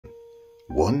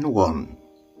1:1.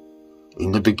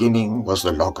 In the beginning was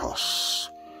the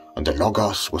Logos, and the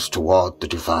Logos was toward the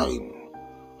divine,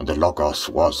 and the Logos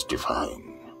was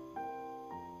divine.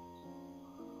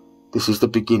 This is the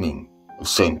beginning of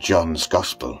St. John's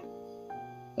Gospel,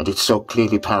 and it so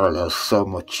clearly parallels so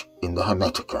much in the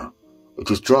Hermetica.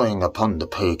 It is drawing upon the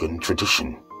pagan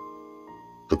tradition,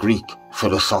 the Greek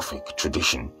philosophic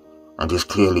tradition, and is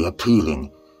clearly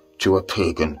appealing to a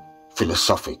pagan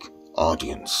philosophic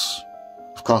audience.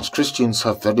 Of course, Christians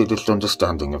have very little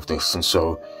understanding of this, and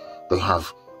so they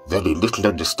have very little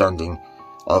understanding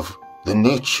of the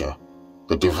nature,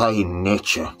 the divine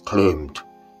nature claimed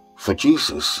for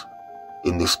Jesus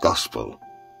in this gospel.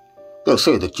 They'll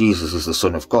say that Jesus is the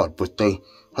Son of God, but they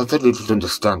have very little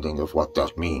understanding of what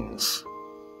that means.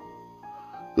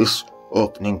 This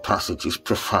opening passage is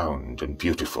profound and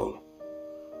beautiful,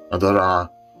 and there are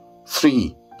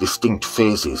 3 distinct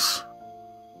phases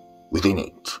within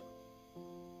it.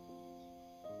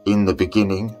 In the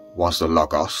beginning was the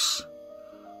Logos,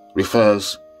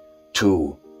 refers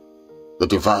to the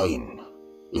divine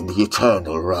in the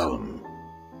eternal realm.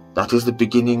 That is the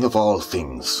beginning of all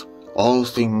things. All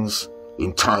things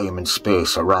in time and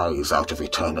space arise out of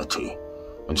eternity,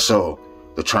 and so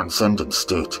the transcendent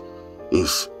state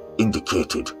is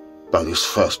indicated by this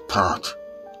first part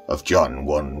of John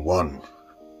 1:1.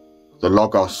 The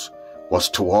Logos was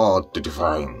toward the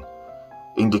divine,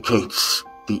 indicates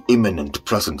the immanent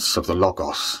presence of the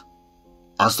Logos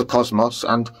as the cosmos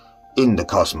and in the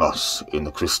cosmos in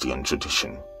the Christian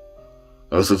tradition.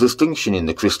 There is a distinction in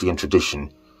the Christian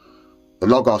tradition. The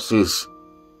Logos is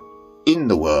in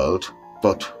the world,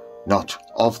 but not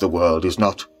of the world, is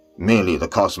not merely the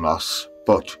cosmos,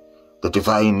 but the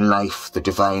divine life, the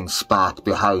divine spark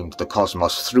behind the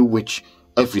cosmos through which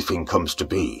everything comes to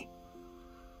be.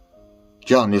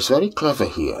 John is very clever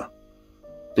here,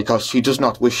 because he does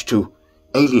not wish to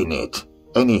alienate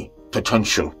any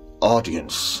potential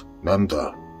audience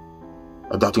member,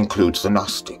 and that includes the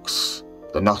Gnostics.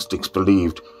 The Gnostics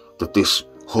believed that this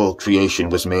whole creation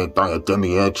was made by a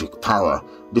demiurgic power,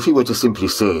 and if he were to simply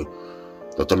say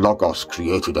that the Logos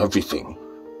created everything,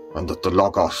 and that the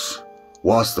Logos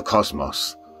was the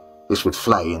cosmos, this would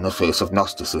fly in the face of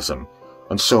Gnosticism,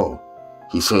 and so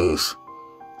he says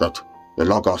that the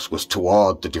Logos was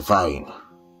toward the divine.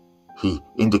 He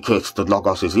indicates that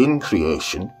Logos is in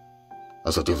creation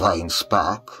as a divine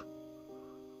spark,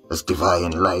 as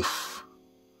divine life,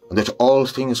 and that all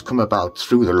things come about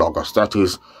through the Logos. That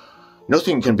is,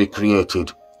 nothing can be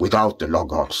created without the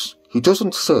Logos. He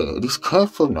doesn't say, and he's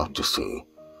careful not to say,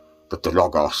 that the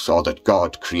Logos or that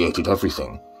God created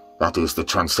everything. That is the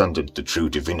transcendent, the true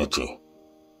divinity.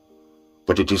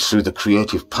 But it is through the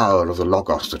creative power of the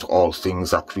Logos that all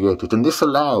things are created, and this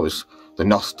allows the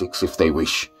Gnostics, if they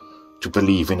wish, to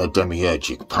believe in a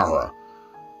demiurgic power.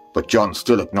 But John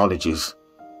still acknowledges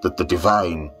that the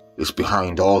divine is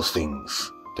behind all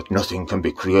things, that nothing can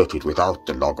be created without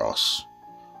the Logos.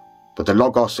 But the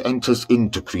Logos enters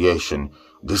into creation.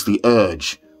 It is the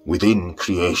urge within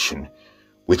creation,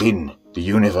 within the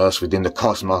universe, within the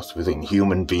cosmos, within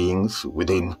human beings,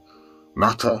 within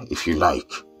matter, if you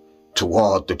like,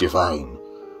 toward the divine,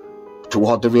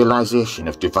 toward the realization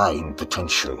of divine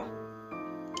potential.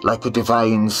 Like a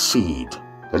divine seed,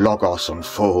 the Logos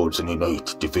unfolds an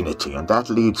innate divinity, and that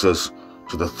leads us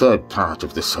to the third part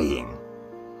of the saying.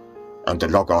 And the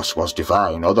Logos was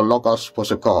divine, or the Logos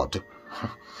was a god,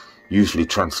 usually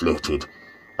translated,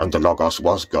 and the Logos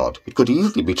was God. It could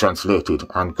easily be translated,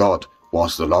 and God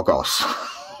was the Logos.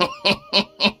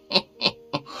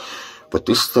 But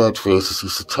this third phase is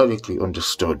esoterically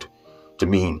understood to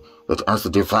mean that as the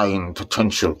divine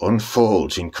potential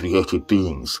unfolds in created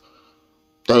beings,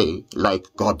 they, like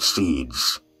God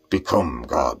seeds, become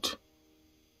God.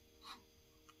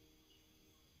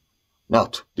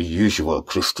 Not the usual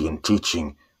Christian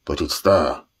teaching, but it's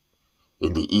there,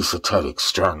 in the esoteric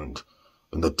strand,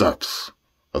 in the depth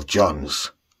of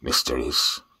John's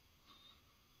mysteries.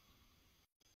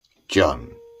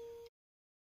 John